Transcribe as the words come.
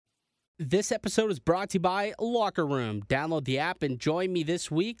This episode is brought to you by Locker Room. Download the app and join me this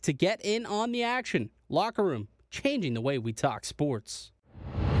week to get in on the action. Locker Room, changing the way we talk sports.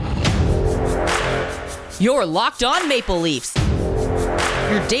 You're Locked On Maple Leafs,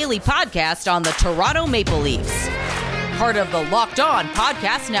 your daily podcast on the Toronto Maple Leafs. Part of the Locked On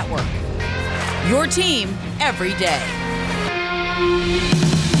Podcast Network, your team every day.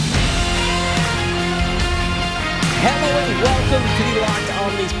 Hello and welcome to the Locked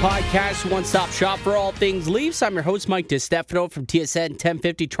On Leafs podcast, one-stop shop for all things Leafs. I'm your host, Mike DiStefano from TSN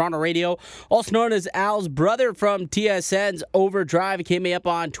 1050 Toronto Radio, also known as Al's brother from TSN's Overdrive. He came me up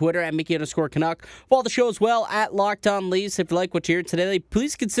on Twitter at Mickey_Canuck. Follow the show as well at Locked On Leafs. If you like what you hear today,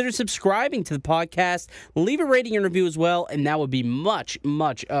 please consider subscribing to the podcast. Leave a rating and review as well, and that would be much,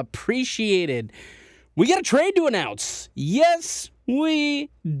 much appreciated. We got a trade to announce. Yes, we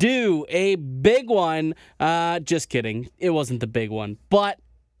do. A big one. Just kidding. It wasn't the big one. But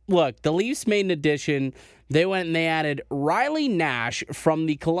look, the Leafs made an addition. They went and they added Riley Nash from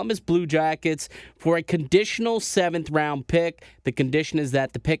the Columbus Blue Jackets for a conditional 7th-round pick. The condition is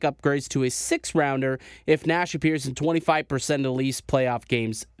that the pick upgrades to a 6th-rounder if Nash appears in 25% of the Leafs playoff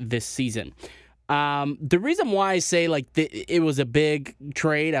games this season. The reason why I say it was a big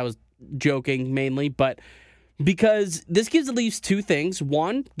trade, I was joking mainly, but because this gives the Leafs two things.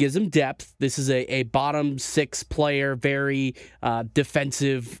 One, gives them depth. This is a bottom 6 player, very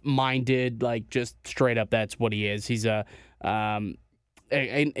defensive-minded, just straight up that's what he is. He's an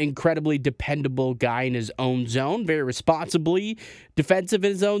incredibly dependable guy in his own zone, very responsibly defensive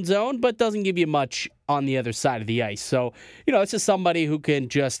in his own zone, but doesn't give you much on the other side of the ice. So, it's just somebody who can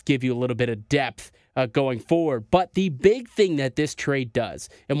just give you a little bit of depth going forward. But the big thing that this trade does,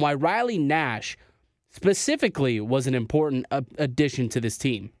 and why Riley Nash specifically was an important addition to this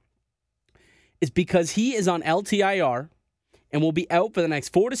team, is because he is on LTIR and will be out for the next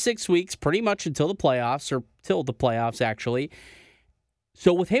 4 to 6 weeks, pretty much until the playoffs, or till the playoffs, actually.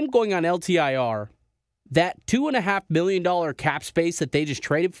 So with him going on LTIR, that $2.5 million cap space that they just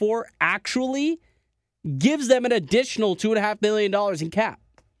traded for actually gives them an additional $2.5 million in cap.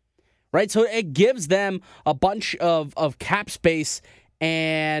 Right? So it gives them a bunch of cap space,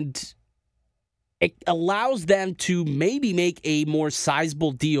 and it allows them to maybe make a more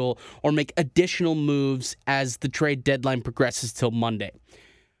sizable deal or make additional moves as the trade deadline progresses till Monday.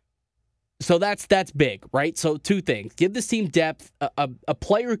 So that's big, right? So two things. Give this team depth, a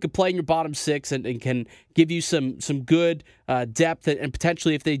player who could play in your bottom 6 and can give you some good depth, and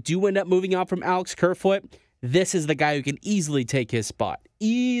potentially if they do end up moving on from Alex Kerfoot, this is the guy who can easily take his spot,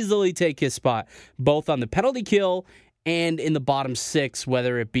 both on the penalty kill and in the bottom 6,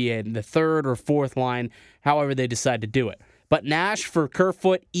 whether it be in the 3rd or 4th line, however they decide to do it. But Nash for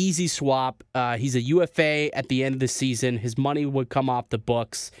Kerfoot, easy swap. He's a UFA at the end of the season. His money would come off the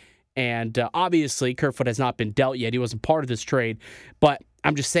books. And obviously, Kerfoot has not been dealt yet. He wasn't part of this trade. But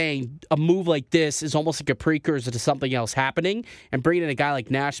I'm just saying, a move like this is almost like a precursor to something else happening. And bringing in a guy like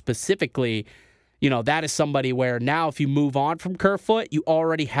Nash specifically, that is somebody where now if you move on from Kerfoot, you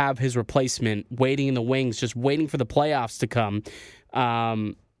already have his replacement waiting in the wings, just waiting for the playoffs to come.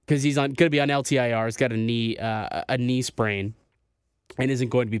 Because he's going to be on LTIR. He's got a knee sprain and isn't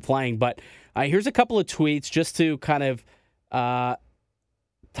going to be playing. But here's a couple of tweets just to kind of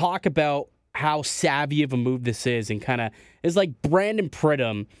talk about how savvy of a move this is, and kind of is like Brandon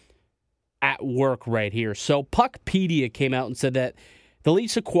Pridham at work right here. So Puckpedia came out and said that the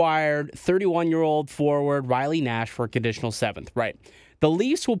Leafs acquired 31-year-old forward Riley Nash for a conditional 7th. Right. The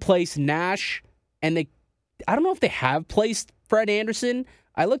Leafs will place Nash, and I don't know if they have placed Fred Anderson.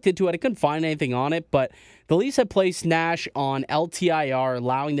 I looked into it. I couldn't find anything on it, but the Leafs have placed Nash on LTIR,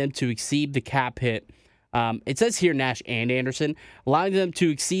 allowing them to exceed the cap hit. It says here Nash and Anderson, allowing them to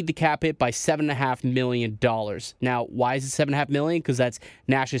exceed the cap hit by $7.5 million. Now, why is it $7.5 million? Because that's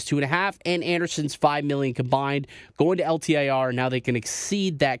Nash's $2.5 and Anderson's $5 million combined. Going to LTIR, now they can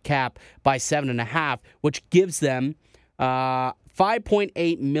exceed that cap by $7.5, which gives them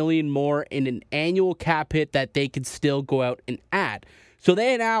 $5.8 million more in an annual cap hit that they can still go out and add. So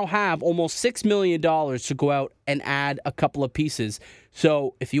they now have almost $6 million to go out and add a couple of pieces.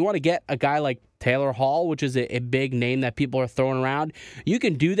 So if you want to get a guy like Taylor Hall, which is a big name that people are throwing around, you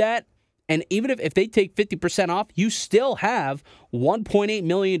can do that. And even if they take 50% off, you still have $1.8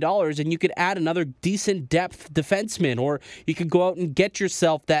 million, and you could add another decent depth defenseman, or you could go out and get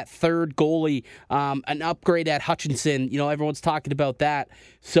yourself that third goalie, an upgrade at Hutchinson. Everyone's talking about that.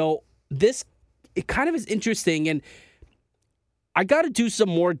 So it kind of is interesting. And I got to do some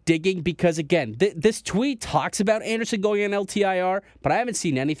more digging because, again, this tweet talks about Anderson going on LTIR, but I haven't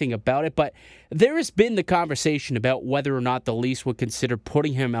seen anything about it. But there has been the conversation about whether or not the Leafs would consider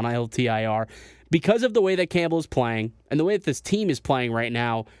putting him on LTIR because of the way that Campbell is playing and the way that this team is playing right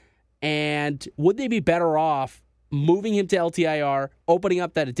now. And would they be better off moving him to LTIR, opening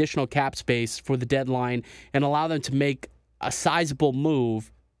up that additional cap space for the deadline, and allow them to make a sizable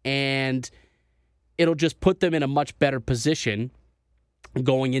move, and it'll just put them in a much better position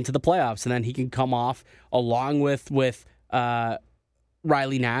going into the playoffs, and then he can come off along with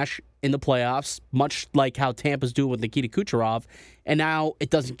Riley Nash in the playoffs, much like how Tampa's doing with Nikita Kucherov, and now it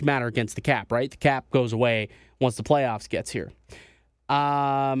doesn't matter against the cap, right? The cap goes away once the playoffs gets here.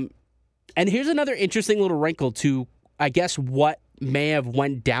 And here's another interesting little wrinkle to, I guess, what may have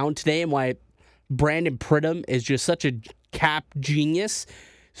went down today and why Brandon Pridham is just such a cap genius.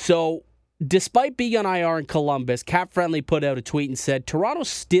 So, despite being on IR in Columbus, Cap Friendly put out a tweet and said Toronto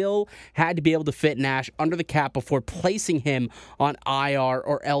still had to be able to fit Nash under the cap before placing him on IR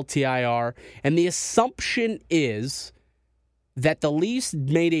or LTIR. And the assumption is that the Leafs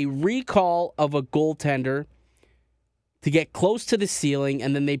made a recall of a goaltender to get close to the ceiling,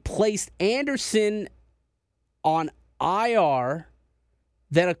 and then they placed Anderson on IR,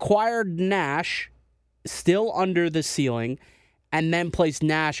 then acquired Nash still under the ceiling, and then place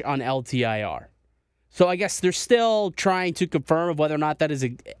Nash on LTIR. So I guess they're still trying to confirm of whether or not that is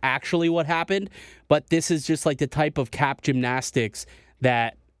actually what happened, but this is just like the type of cap gymnastics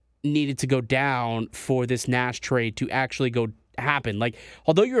that needed to go down for this Nash trade to actually go happen. Like,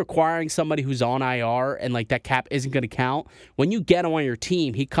 although you're acquiring somebody who's on IR and like that cap isn't going to count, when you get him on your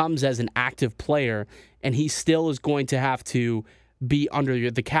team, he comes as an active player, and he still is going to have to be under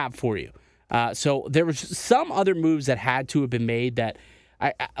the cap for you. So there was some other moves that had to have been made that,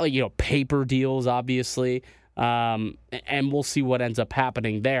 paper deals, obviously, and we'll see what ends up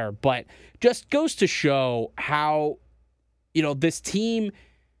happening there. But just goes to show how, this team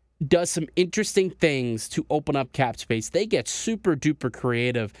does some interesting things to open up cap space. They get super duper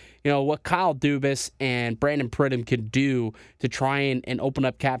creative. What Kyle Dubas and Brandon Pridham can do to try and open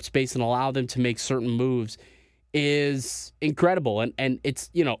up cap space and allow them to make certain moves is incredible. And it's,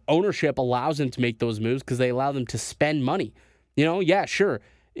 ownership allows them to make those moves because they allow them to spend money. Yeah, sure.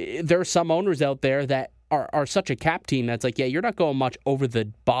 There are some owners out there that are such a cap team that's like, yeah, you're not going much over the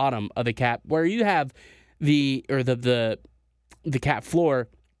bottom of the cap, where you have the cap floor.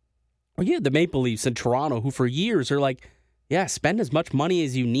 Well, yeah, the Maple Leafs in Toronto, who for years are like, yeah, spend as much money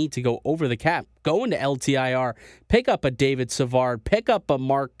as you need to go over the cap. Go into LTIR, pick up a David Savard, pick up a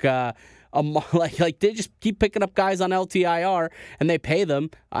Mark. Like they just keep picking up guys on LTIR and they pay them,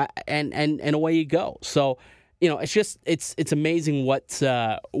 and away you go. So it's amazing what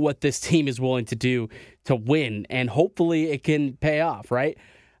this team is willing to do to win, and hopefully it can pay off, right?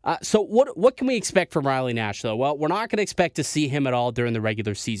 So what can we expect from Riley Nash, though? Well, we're not going to expect to see him at all during the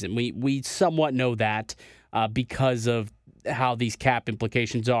regular season. We somewhat know that because of how these cap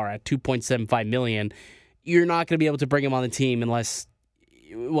implications are. At $2.75 million, you're not going to be able to bring him on the team unless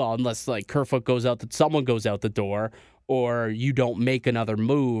like Kerfoot goes out, that someone goes out the door, or you don't make another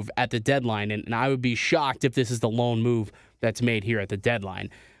move at the deadline. And I would be shocked if this is the lone move that's made here at the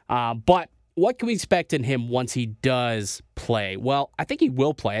deadline. But what can we expect in him once he does play? Well, I think he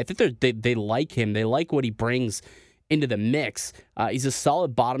will play. I think they like him. They like what he brings into the mix. He's a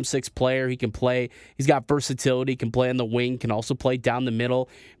solid bottom six player. He can play. He's got versatility. He can play on the wing. Can also play down the middle.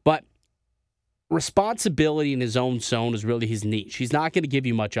 But responsibility in his own zone is really his niche. He's not going to give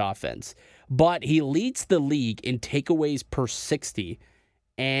you much offense, but he leads the league in takeaways per 60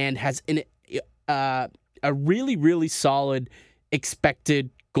 and has a really, really solid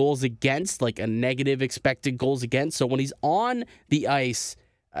expected goals against, like a negative expected goals against. So when he's on the ice,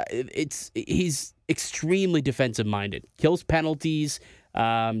 he's extremely defensive minded, kills penalties,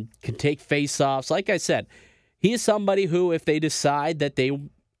 can take faceoffs. Like I said, he is somebody who, if they decide that they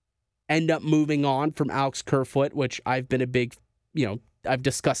end up moving on from Alex Kerfoot, which I've been a big, I've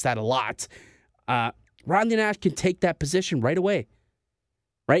discussed that a lot. Riley Nash can take that position right away,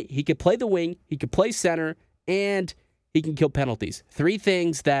 right? He can play the wing, he can play center, and he can kill penalties. Three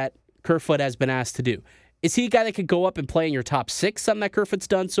things that Kerfoot has been asked to do. Is he a guy that could go up and play in your top six, something that Kerfoot's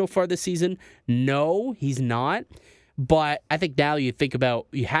done so far this season? No, he's not. But I think now you think about,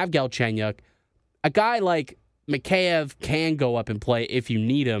 you have Galchenyuk, a guy like Mikheyev can go up and play if you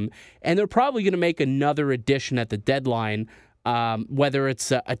need him, and they're probably going to make another addition at the deadline, whether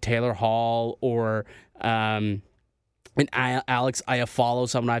it's a Taylor Hall or an Alex Iafallo,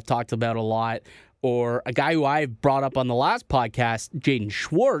 someone I've talked about a lot, or a guy who I've brought up on the last podcast, Jaden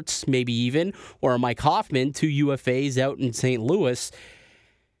Schwartz, maybe even, or Mike Hoffman, 2 UFAs out in St. Louis,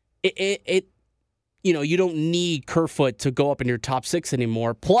 you don't need Kerfoot to go up in your top 6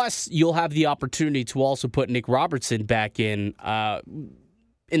 anymore. Plus, you'll have the opportunity to also put Nick Robertson back in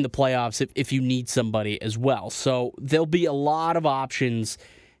the playoffs if you need somebody as well. So there'll be a lot of options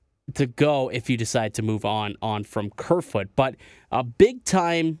to go if you decide to move on from Kerfoot. But a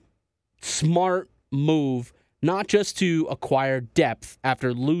big-time, smart move, not just to acquire depth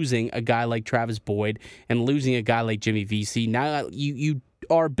after losing a guy like Travis Boyd and losing a guy like Jimmy Vesey. Now you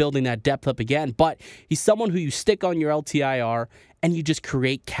are building that depth up again, but he's someone who you stick on your LTIR and you just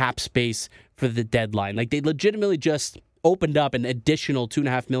create cap space for the deadline. Like, they legitimately just opened up an additional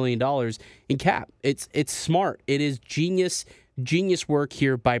 $2.5 million in cap. It's smart. It is genius work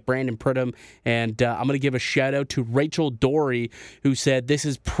here by Brandon Pridham, and I'm going to give a shout out to Rachel Dory, who said this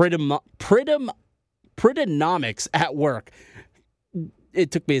is Pridhonomics at work. It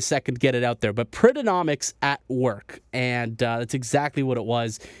took me a second to get it out there, but Pridhonomics at work, and that's exactly what it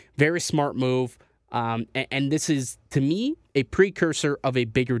was. Very smart move, and this is, to me, a precursor of a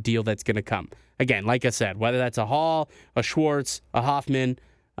bigger deal that's going to come. Again, like I said, whether that's a Hall, a Schwartz, a Hoffman,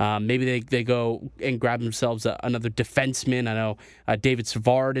 maybe they go and grab themselves another defenseman. I know David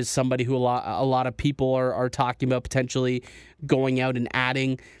Savard is somebody who a lot of people are talking about potentially going out and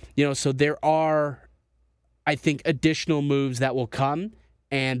adding. So there are, I think, additional moves that will come,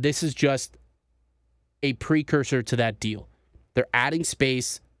 and this is just a precursor to that deal. They're adding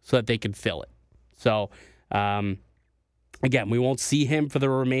space so that they can fill it. So, again, we won't see him for the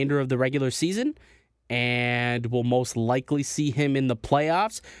remainder of the regular season, and we'll most likely see him in the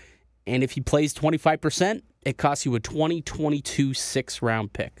playoffs. And if he plays 25%, it costs you a 2022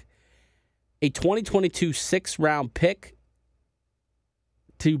 6th-round pick. A 2022 6th-round pick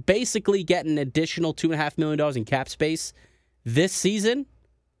to basically get an additional $2.5 million in cap space this season,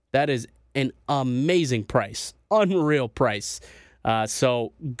 that is an amazing price. Unreal price.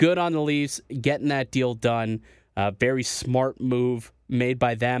 So good on the Leafs getting that deal done. Very smart move made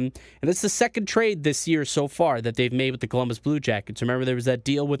by them. And it's the second trade this year so far that they've made with the Columbus Blue Jackets. Remember, there was that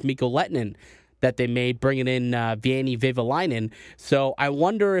deal with Mikko Lehtinen that they made, bringing in Vieni Vehviläinen. So I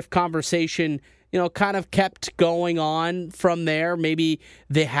wonder if conversation, kind of kept going on from there. Maybe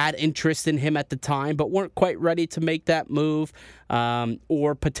they had interest in him at the time, but weren't quite ready to make that move.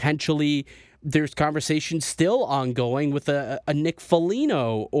 Or potentially there's conversation still ongoing with a Nick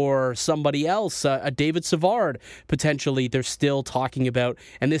Foligno or somebody else, a David Savard, potentially they're still talking about.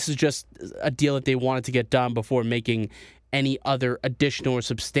 And this is just a deal that they wanted to get done before making any other additional or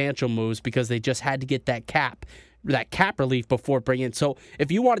substantial moves, because they just had to get that cap relief before bringing it. So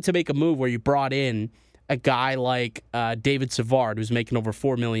if you wanted to make a move where you brought in a guy like David Savard, who's making over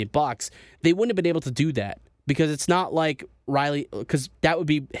 $4 million, they wouldn't have been able to do that, because it's not like Riley, because that would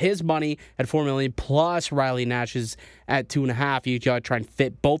be his money at $4 million plus Riley Nash's at $2.5 million. You got to try and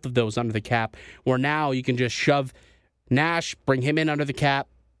fit both of those under the cap, where now you can just shove Nash, bring him in under the cap,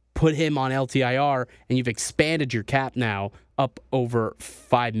 put him on LTIR, and you've expanded your cap now up over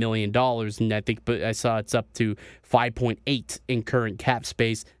 $5 million. And I think I saw it's up to 5.8 in current cap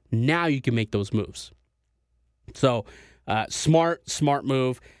space. Now you can make those moves. So smart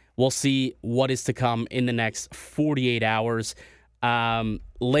move. We'll see what is to come in the next 48 hours.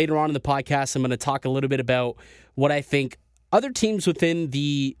 Later on in the podcast, I'm going to talk a little bit about what I think other teams within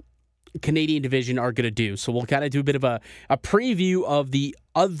the Canadian division are going to do. So we'll kind of do a bit of a preview of the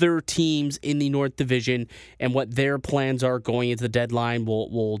other teams in the North Division and what their plans are going into the deadline.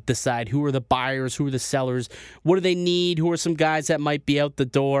 We'll decide who are the buyers, who are the sellers, what do they need, who are some guys that might be out the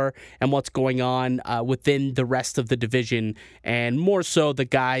door, and what's going on within the rest of the division, and more so the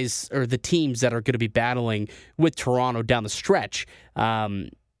guys or the teams that are going to be battling with Toronto down the stretch.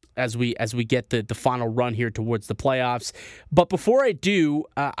 As we get the final run here towards the playoffs. But before I do,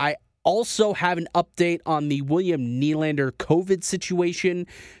 I also have an update on the William Nylander COVID situation.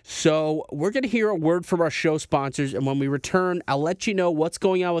 So we're going to hear a word from our show sponsors, and when we return, I'll let you know what's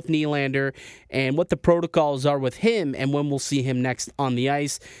going on with Nylander and what the protocols are with him and when we'll see him next on the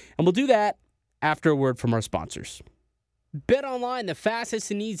ice. And we'll do that after a word from our sponsors. BetOnline, the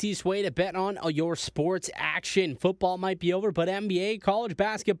fastest and easiest way to bet on your sports action. Football might be over, but NBA, college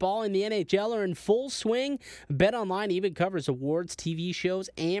basketball, and the NHL are in full swing. BetOnline even covers awards, TV shows,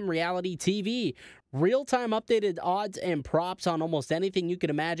 and reality TV. Real-time updated odds and props on almost anything you can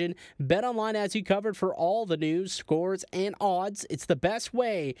imagine. BetOnline has you covered for all the news, scores, and odds. It's the best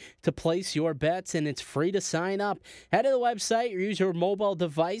way to place your bets, and it's free to sign up. Head to the website or use your mobile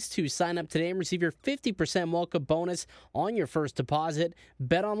device to sign up today and receive your 50% welcome bonus on your first deposit.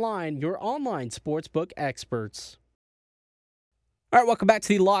 BetOnline, your online sportsbook experts. All right, welcome back to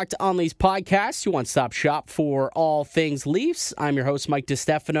the Locked On Leafs podcast, your one-stop shop for all things Leafs. I'm your host, Mike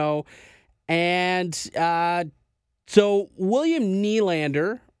DiStefano. And so William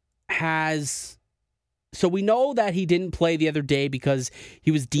Nylander so we know that he didn't play the other day because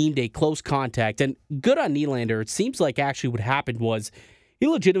he was deemed a close contact. And good on Nylander. It seems like actually what happened was he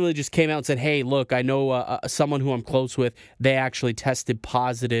legitimately just came out and said, hey, look, I know someone who I'm close with. They actually tested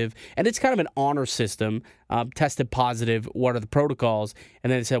positive. And it's kind of an honor system. Tested positive. What are the protocols? And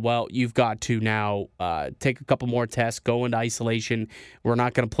then they said, well, you've got to now take a couple more tests, go into isolation. We're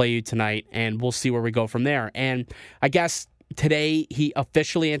not going to play you tonight, and we'll see where we go from there. And I guess today he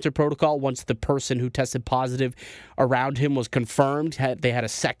officially entered protocol once the person who tested positive around him was confirmed. They had a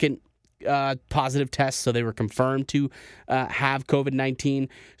second positive test, so they were confirmed to have COVID-19.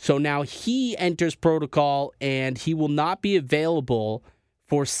 So now he enters protocol, and he will not be available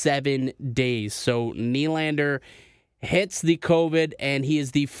for 7 days. So Nylander hits the COVID, and he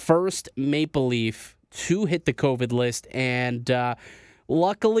is the first Maple Leaf to hit the COVID list. And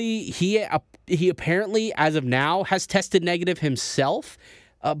luckily, he apparently, as of now, has tested negative himself.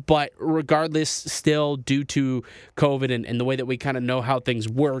 But regardless, still due to COVID and the way that we kind of know how things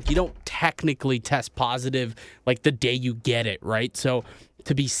work, you don't technically test positive like the day you get it, right? So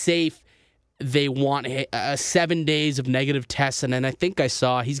to be safe, they want 7 days of negative tests. And then I think I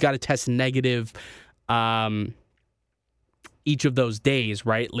saw he's got to test negative each of those days,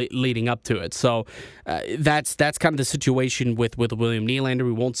 right, leading up to it. So that's kind of the situation with William Nylander.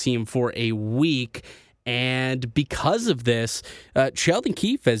 We won't see him for a week. And because of this, Sheldon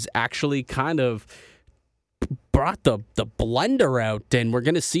Keefe has actually kind of brought the blender out, and we're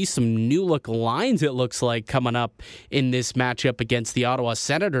going to see some new look lines, it looks like, coming up in this matchup against the Ottawa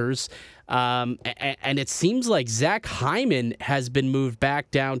Senators. And it seems like Zach Hyman has been moved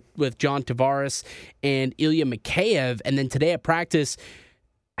back down with John Tavares and Ilya Mikheyev. And then today at practice,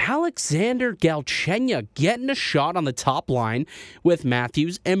 Alexander Galchenyuk getting a shot on the top line with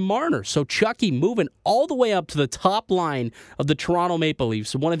Matthews and Marner. So Chucky moving all the way up to the top line of the Toronto Maple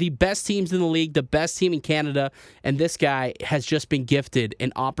Leafs, one of the best teams in the league, the best team in Canada, and this guy has just been gifted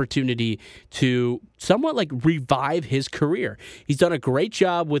an opportunity to somewhat like revive his career. He's done a great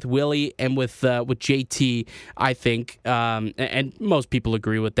job with Willie and with JT, I think, and most people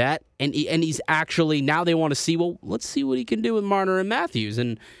agree with that. And he's actually, now they want to see, well, let's see what he can do with Marner and Matthews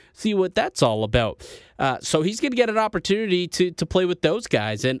and see what that's all about. So he's going to get an opportunity to play with those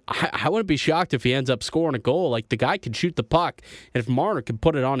guys. And I wouldn't be shocked if he ends up scoring a goal. Like, the guy can shoot the puck. And if Marner can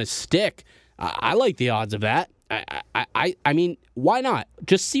put it on his stick, I like the odds of that. I mean, why not?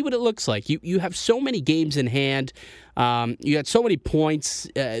 Just see what it looks like. You have so many games in hand. You had so many points.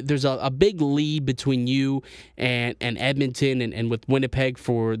 There's a big lead between you and Edmonton and with Winnipeg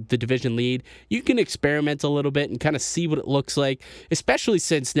for the division lead. You can experiment a little bit and kind of see what it looks like, especially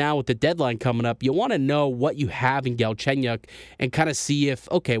since now with the deadline coming up, you want to know what you have in Galchenyuk and kind of see if,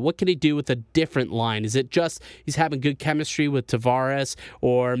 okay, what can he do with a different line? Is it just he's having good chemistry with Tavares,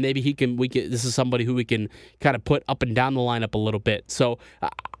 or maybe this is somebody who we can kind of put up and down the lineup a little bit. So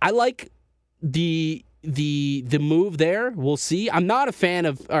I like the move there. We'll see. I'm not a fan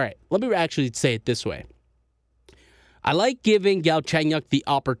of... All right, let me actually say it this way. I like giving Galchenyuk the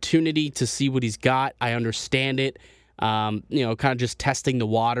opportunity to see what he's got. I understand it. Kind of just testing the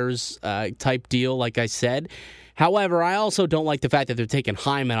waters type deal, like I said. However, I also don't like the fact that they're taking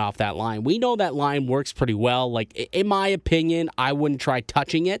Hyman off that line. We know that line works pretty well. Like, in my opinion, I wouldn't try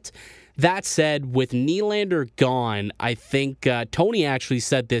touching it. That said, with Nylander gone, I think Tony actually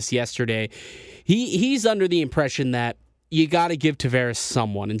said this yesterday. He's under the impression that you got to give Tavares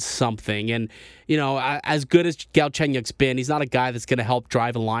someone and something. And, as good as Galchenyuk's been, he's not a guy that's going to help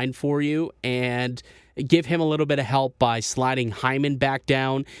drive a line for you. And give him a little bit of help by sliding Hyman back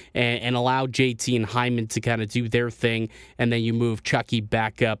down and allow JT and Hyman to kind of do their thing. And then you move Chucky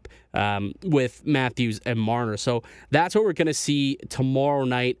back up with Matthews and Marner. So that's what we're going to see tomorrow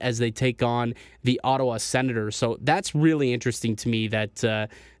night as they take on the Ottawa Senators. So that's really interesting to me that's going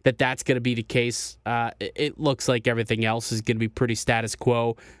to be the case. It looks like everything else is going to be pretty status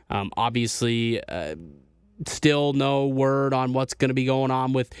quo. Obviously, still no word on what's going to be going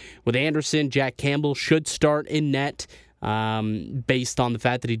on with Anderson. Jack Campbell should start in net. based on the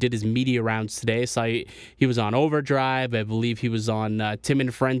fact that he did his media rounds today. So he was on Overdrive. I believe he was on Tim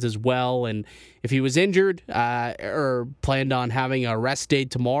and Friends as well. And if he was injured or planned on having a rest day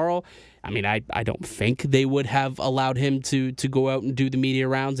tomorrow, I mean, I don't think they would have allowed him to go out and do the media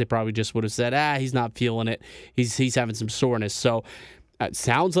rounds. They probably just would have said, he's not feeling it. He's having some soreness. So it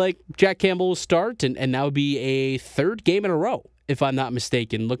sounds like Jack Campbell will start, and that would be a third game in a row, if I'm not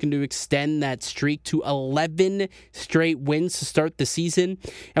mistaken, looking to extend that streak to 11 straight wins to start the season.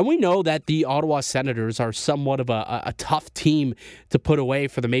 And we know that the Ottawa Senators are somewhat of a tough team to put away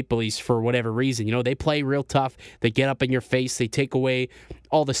for the Maple Leafs for whatever reason. You know, they play real tough. They get up in your face. They take away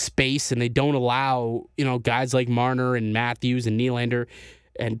all the space, and they don't allow, guys like Marner and Matthews and Nylander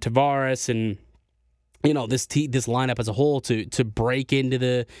and Tavares and this lineup as a whole to break into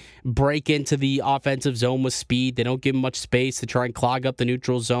the offensive zone with speed. They don't give them much space to try and clog up the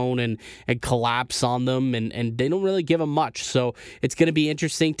neutral zone and collapse on them, and they don't really give them much. So it's going to be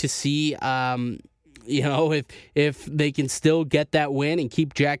interesting to see, if they can still get that win and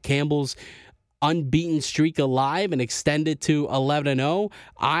keep Jack Campbell's unbeaten streak alive and extend it to 11-0.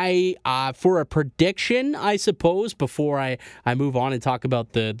 For a prediction, I suppose, before I move on and talk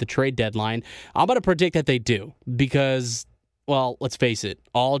about the trade deadline, I'm going to predict that they do because, well, let's face it,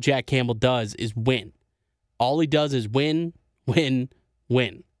 all Jack Campbell does is win. All he does is win, win,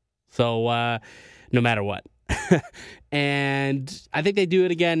 win. So no matter what. And I think they do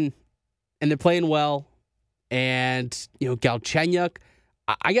it again, and they're playing well. And, Galchenyuk,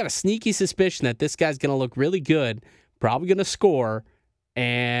 I got a sneaky suspicion that this guy's going to look really good, probably going to score,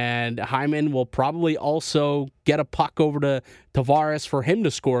 and Hyman will probably also get a puck over to Tavares for him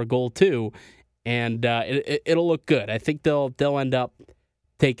to score a goal too, and it'll look good. I think they'll end up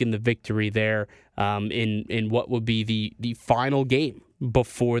taking the victory there in what would be the final game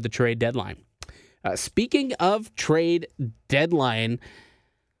before the trade deadline. Speaking of trade deadline,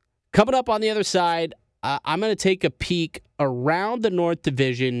 coming up on the other side, I'm going to take a peek around the North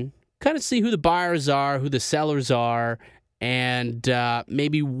Division, kind of see who the buyers are, who the sellers are, and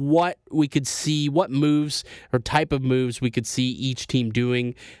maybe what we could see, what moves or type of moves we could see each team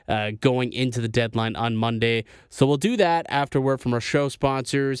doing going into the deadline on Monday. So we'll do that after word from our show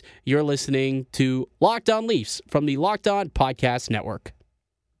sponsors. You're listening to Locked On Leafs from the Locked On Podcast Network.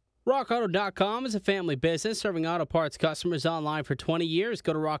 RockAuto.com is a family business serving auto parts customers online for 20 years.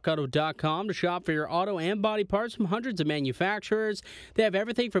 Go to RockAuto.com to shop for your auto and body parts from hundreds of manufacturers. They have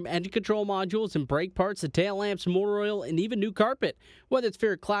everything from engine control modules and brake parts to tail lamps, motor oil, and even new carpet. Whether it's for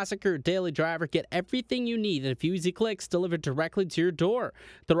your classic or daily driver, get everything you need in a few easy clicks delivered directly to your door.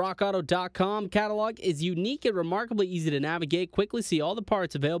 The RockAuto.com catalog is unique and remarkably easy to navigate. Quickly see all the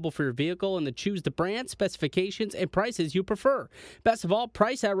parts available for your vehicle and to choose the brand, specifications, and prices you prefer. Best of all,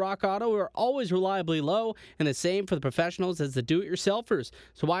 price at Rock Auto are always reliably low, and the same for the professionals as the do-it-yourselfers.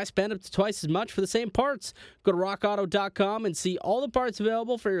 So why spend up to twice as much for the same parts? Go to rockauto.com and see all the parts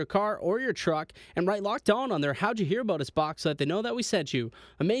available for your car or your truck, and write Locked On their How'd You Hear About Us box so that they know that we sent you.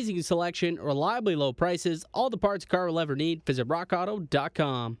 Amazing selection, reliably low prices, all the parts a car will ever need. Visit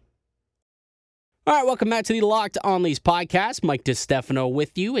rockauto.com. All right, welcome back to the Locked On Leafs podcast. Mike DiStefano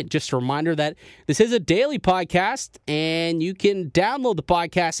with you. And just a reminder that this is a daily podcast, and you can download the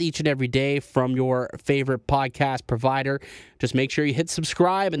podcast each and every day from your favorite podcast provider. Just make sure you hit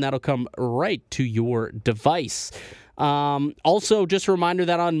subscribe, and that'll come right to your device. Also, just a reminder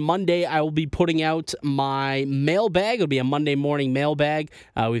that on Monday, I will be putting out my mailbag. It'll be a Monday morning mailbag.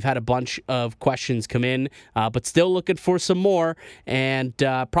 We've had a bunch of questions come in, but still looking for some more, and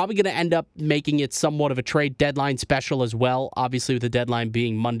probably going to end up making it somewhat of a trade deadline special as well. Obviously, with the deadline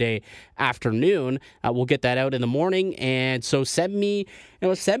being Monday afternoon, we'll get that out in the morning, and so send me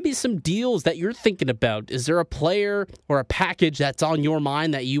some deals that you're thinking about. Is there a player or a package that's on your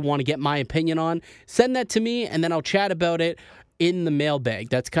mind that you want to get my opinion on? Send that to me, and then I'll chat about it in the mailbag.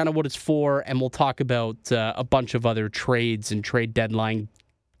 That's kind of what it's for, and we'll talk about a bunch of other trades and trade deadline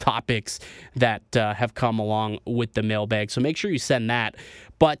topics that have come along with the mailbag. So make sure you send that.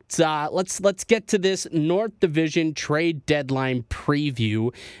 But let's get to this North Division trade deadline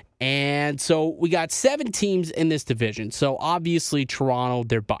preview. And so we got 7 teams in this division. So obviously Toronto,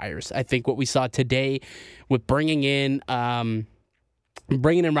 they're buyers. I think what we saw today with bringing in Riley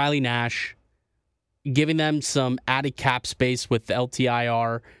Nash, giving them some added cap space with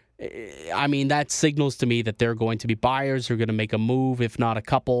LTIR, I mean, that signals to me that they're going to be buyers. They're going to make a move, if not a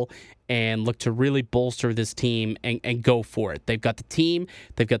couple, and look to really bolster this team and go for it. They've got the team.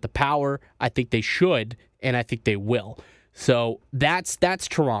 They've got the power. I think they should, and I think they will. So that's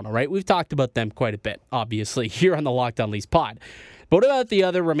Toronto, right? We've talked about them quite a bit, obviously, here on the Locked On Leafs pod. But what about the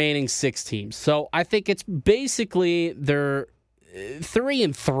other remaining 6 teams? So I think it's basically they're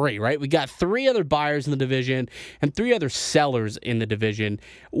 3-3, right? We got 3 other buyers in the division and 3 other sellers in the division.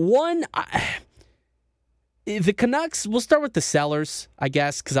 The Canucks, we'll start with the sellers, I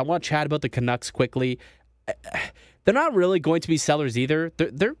guess, because I want to chat about the Canucks quickly. They're not really going to be sellers either.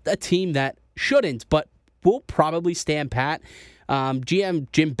 They're a team that shouldn't, but will probably stand pat.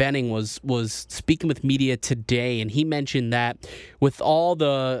 GM Jim Benning was speaking with media today, and he mentioned that with all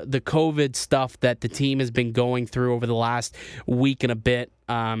the COVID stuff that the team has been going through over the last week and a bit,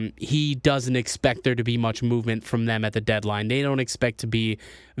 he doesn't expect there to be much movement from them at the deadline. They don't expect to be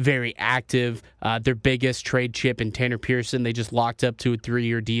very active. Their biggest trade chip in Tanner Pearson, they just locked up to a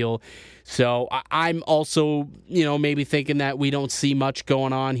 3-year deal. So I'm also, maybe thinking that we don't see much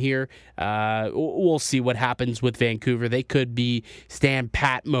going on here. We'll see what happens with Vancouver. They could be stand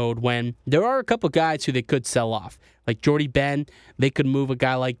pat mode when there are a couple guys who they could sell off. Like Jordy Ben, they could move a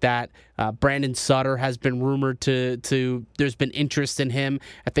guy like that. Brandon Sutter has been rumored to there's been interest in him.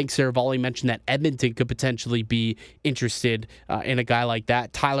 I think Saravalli mentioned that Edmonton could potentially be interested in a guy like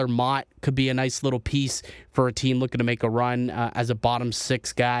that. Tyler Mott could be a nice little piece for a team looking to make a run as a bottom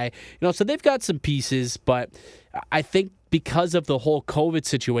 6 guy. So they've got some pieces, but I think because of the whole COVID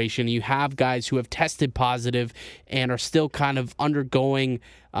situation, you have guys who have tested positive and are still kind of undergoing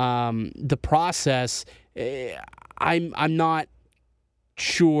the process. I'm not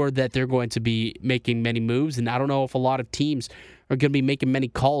sure that they're going to be making many moves, and I don't know if a lot of teams are going to be making many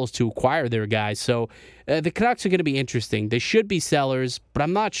calls to acquire their guys. So the Canucks are going to be interesting. They should be sellers, but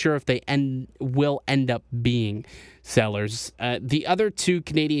I'm not sure if they will end up being sellers. The other 2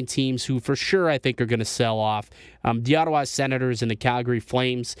 Canadian teams who for sure I think are going to sell off, the Ottawa Senators and the Calgary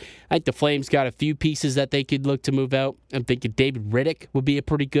Flames. I think the Flames got a few pieces that they could look to move out. I'm thinking David Rittich would be a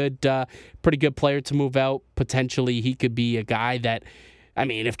pretty good player to move out. Potentially he could be a guy that,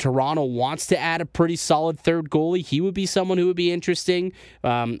 if Toronto wants to add a pretty solid third goalie, he would be someone who would be interesting.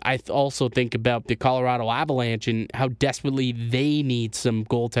 I also think about the Colorado Avalanche and how desperately they need some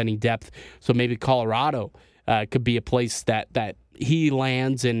goaltending depth. So maybe Colorado could be a place that he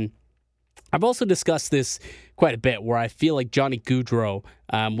lands. And I've also discussed this quite a bit, where I feel like Johnny Gaudreau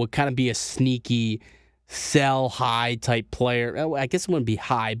would kind of be a sneaky sell high type player. I guess it wouldn't be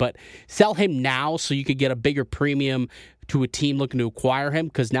high, but sell him now so you could get a bigger premium to a team looking to acquire him,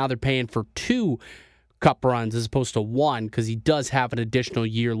 because now they're paying for 2 cup runs as opposed to 1, because he does have an additional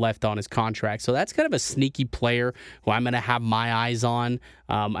year left on his contract. So that's kind of a sneaky player who I'm going to have my eyes on.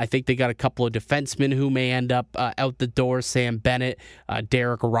 I think they got a couple of defensemen who may end up out the door. Sam Bennett,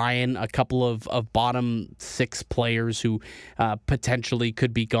 Derek Ryan, a couple of bottom 6 players who potentially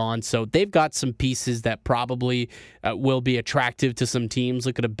could be gone. So they've got some pieces that probably will be attractive to some teams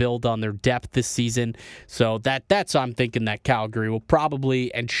looking to build on their depth this season. So that's I'm thinking that Calgary will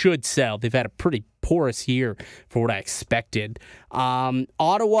probably and should sell. They've had a pretty porous year for what I expected.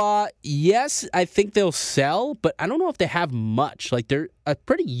 Ottawa, yes, I think they'll sell, but I don't know if they have much. Like, they're a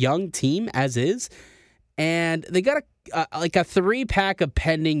pretty young team as is, and they got a 3-pack of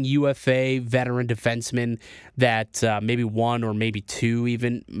pending UFA veteran defensemen that maybe 1 or maybe 2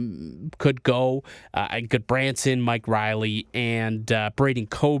 even could go. Goodbranson, Mike Riley, and Braden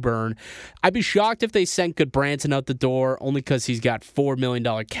Coburn. I'd be shocked if they sent Goodbranson out the door, only because he's got $4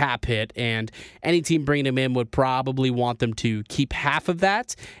 million cap hit, and any team bringing him in would probably want them to keep half of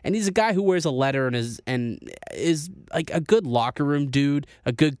that. And he's a guy who wears a letter and is like a good locker room dude,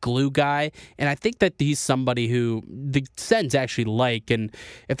 a good glue guy, and I think that he's somebody who the Sens actually like, and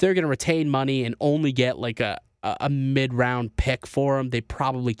if they're going to retain money and only get like a mid-round pick for him, they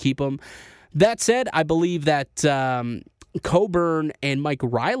probably keep him. That said, I believe that Coburn and Mike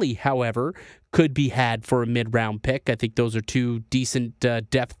Riley, however, could be had for a mid-round pick. I think those are 2 decent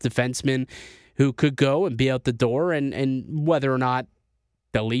depth defensemen who could go and be out the door, and whether or not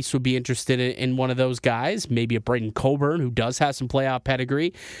the Leafs would be interested in one of those guys, maybe a Braden Coburn who does have some playoff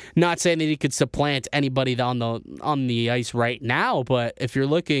pedigree. Not saying that he could supplant anybody on the ice right now, but if you're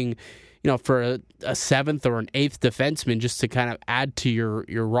looking, for a 7th or an 8th defenseman just to kind of add to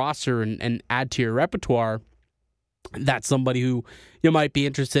your roster and add to your repertoire, that's somebody who you might be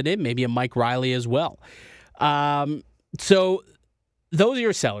interested in. Maybe a Mike Riley as well. So those are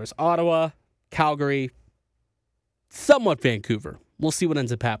your sellers: Ottawa, Calgary, somewhat Vancouver. We'll see what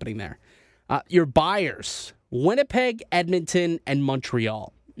ends up happening there. Your buyers: Winnipeg, Edmonton, and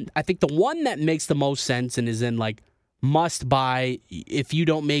Montreal. I think the one that makes the most sense and is in like must buy, if you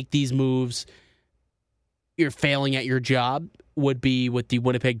don't make these moves, you're failing at your job, would be with the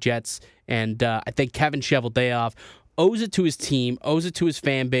Winnipeg Jets. And I think Kevin Cheveldayoff owes it to his team, owes it to his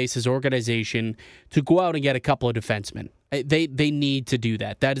fan base, his organization, to go out and get a couple of defensemen. They need to do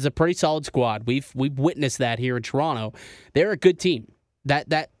that. That is a pretty solid squad. We've witnessed that here in Toronto. They're a good team.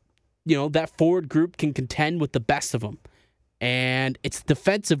 That forward group can contend with the best of them. And it's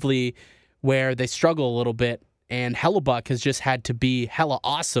defensively where they struggle a little bit. And Hellebuyck has just had to be hella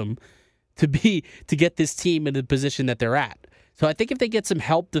awesome to get this team in the position that they're at. So I think if they get some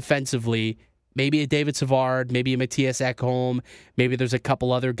help defensively, maybe a David Savard, maybe a Matthias Ekholm, maybe there's a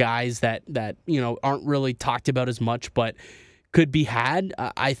couple other guys that aren't really talked about as much, but could be had.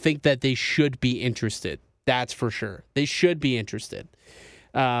 I think that they should be interested. That's for sure. They should be interested.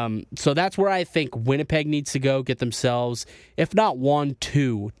 So that's where I think Winnipeg needs to go, get themselves, if not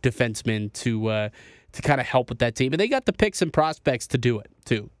 1-2 defensemen to kind of help with that team. And they got the picks and prospects to do it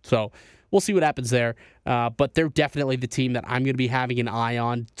too. So we'll see what happens there. But they're definitely the team that I'm going to be having an eye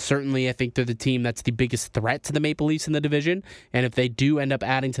on. Certainly, I think they're the team that's the biggest threat to the Maple Leafs in the division. And if they do end up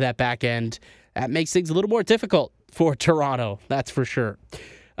adding to that back end, that makes things a little more difficult for Toronto. That's for sure.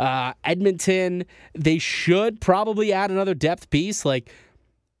 Edmonton, they should probably add another depth piece. Like,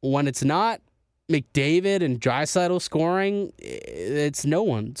 when it's not McDavid and Draisaitl scoring, it's no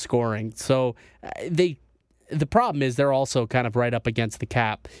one scoring. So the problem is they're also kind of right up against the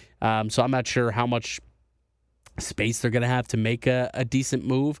cap. So I'm not sure how much space they're going to have to make a decent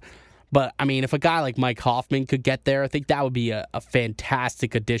move. But, I mean, if a guy like Mike Hoffman could get there, I think that would be a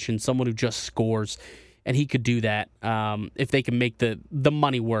fantastic addition, someone who just scores. And he could do that if they can make the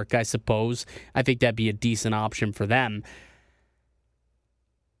money work, I suppose. I think that'd be a decent option for them.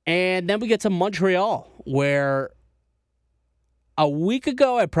 And then we get to Montreal, where a week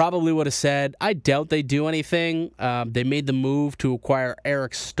ago I probably would have said, I doubt they do anything. They made the move to acquire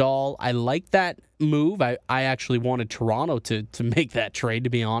Eric Staal. I like that move. I actually wanted Toronto to make that trade,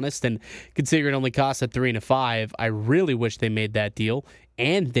 to be honest. And considering it only cost at 3 and a 5, I really wish they made that deal.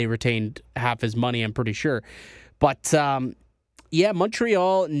 And they retained half his money, I'm pretty sure. But,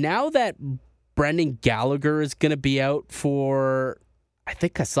 Montreal, now that Brendan Gallagher is going to be out for, I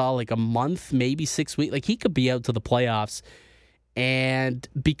think I saw like a month, maybe 6 weeks. Like, he could be out to the playoffs. And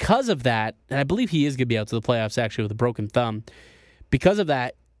because of that, and I believe he is going to be out to the playoffs actually with a broken thumb. Because of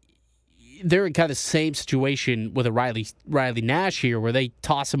that, they're in kind of the same situation with a Riley Nash here, where they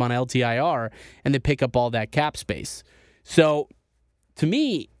toss him on LTIR and they pick up all that cap space. So, to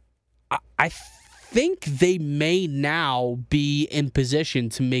me, I think they may now be in position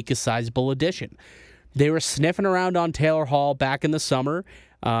to make a sizable addition. They were sniffing around on Taylor Hall back in the summer.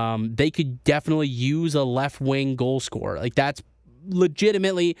 They could definitely use a left-wing goal scorer. Like, that's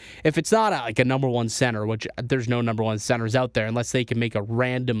legitimately, if it's not like a number one center, which there's no number one centers out there unless they can make a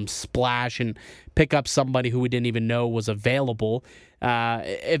random splash and pick up somebody who we didn't even know was available.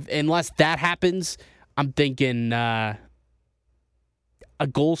 Unless that happens, I'm thinking a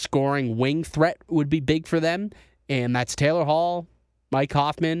goal-scoring wing threat would be big for them, and that's Taylor Hall, Mike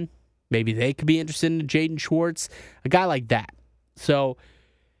Hoffman. Maybe they could be interested in Jaden Schwartz, a guy like that. So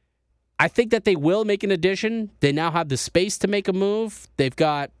I think that they will make an addition. They now have the space to make a move. They've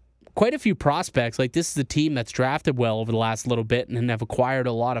got quite a few prospects. Like, this is a team that's drafted well over the last little bit and have acquired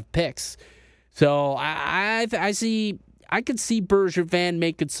a lot of picks. So I could see Bergevin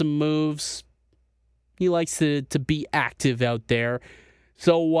making some moves. He likes to be active out there.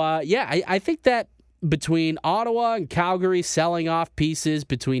 So, I think that between Ottawa and Calgary selling off pieces,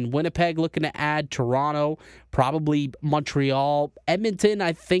 between Winnipeg looking to add, Toronto, probably Montreal, Edmonton,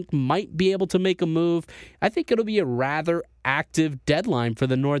 I think might be able to make a move. I think it'll be a rather active deadline for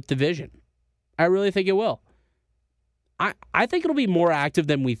the North Division. I really think it will. I think it'll be more active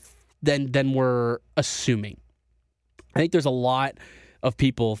than we're assuming. I think there's a lot of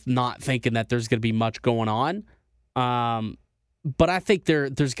people not thinking that there's going to be much going on. But I think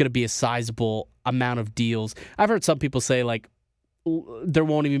there's going to be a sizable amount of deals. I've heard some people say, like, there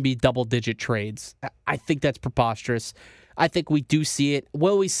won't even be double-digit trades. I think that's preposterous. I think we do see it.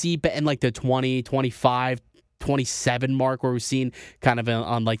 Will we see in like the 20, 25, 27 mark where we've seen kind of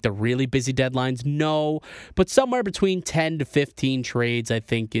on like the really busy deadlines? No, but somewhere between 10 to 15 trades, I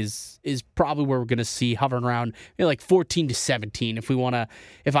think is probably where we're going to see, hovering around like 14 to 17. If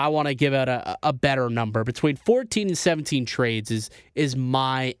I want to give out a better number, between 14 and 17 trades is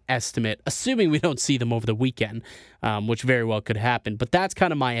my estimate, assuming we don't see them over the weekend, which very well could happen. But that's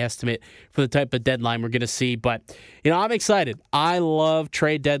kind of my estimate for the type of deadline we're going to see. But, I'm excited. I love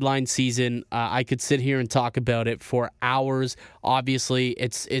trade deadline season. I could sit here and talk about it for hours. Obviously,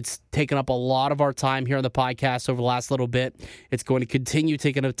 it's taken up a lot of our time here on the podcast over the last little bit. It's going to continue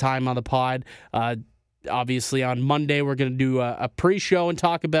taking up time on the pod. Obviously, on Monday, we're going to do a pre-show and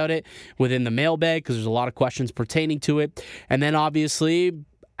talk about it within the mailbag because there's a lot of questions pertaining to it. And then, obviously,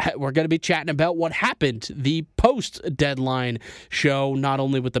 we're going to be chatting about what happened, the post-deadline show, not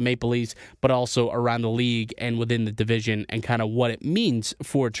only with the Maple Leafs, but also around the league and within the division, and kind of what it means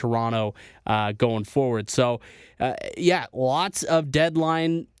for Toronto going forward. So, lots of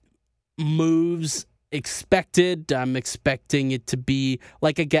deadline moves expected. I'm expecting it to be,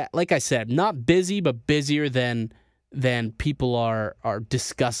 like I said, not busy, but busier than people are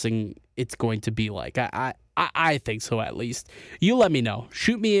discussing it's going to be like. I think so, at least. You let me know.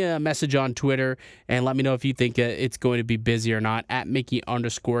 Shoot me a message on Twitter and let me know if you think it's going to be busy or not, at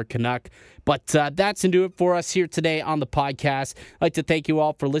Mickey_Canuck. But that's going to do it for us here today on the podcast. I'd like to thank you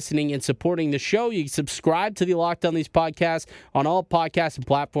all for listening and supporting the show. You can subscribe to the Locked On Leafs podcast on all podcasts and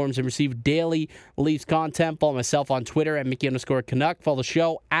platforms and receive daily Leafs content. Follow myself on Twitter at Mickey_Canuck. Follow the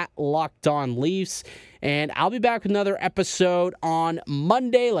show at Locked On Leafs. And I'll be back with another episode on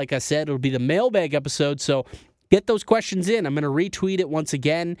Monday. Like I said, it'll be the mailbag episode, so get those questions in. I'm going to retweet it once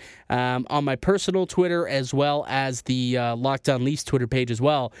again on my personal Twitter, as well as the Locked On Leafs Twitter page as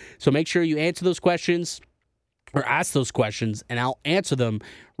well. So make sure you answer those questions, or ask those questions, and I'll answer them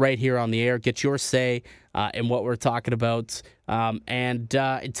right here on the air. Get your say in what we're talking about. And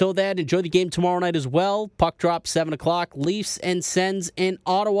until then, enjoy the game tomorrow night as well. Puck drop, 7 o'clock. Leafs and Sens in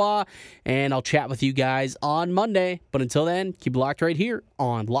Ottawa. And I'll chat with you guys on Monday. But until then, keep locked right here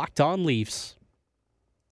on Locked On Leafs.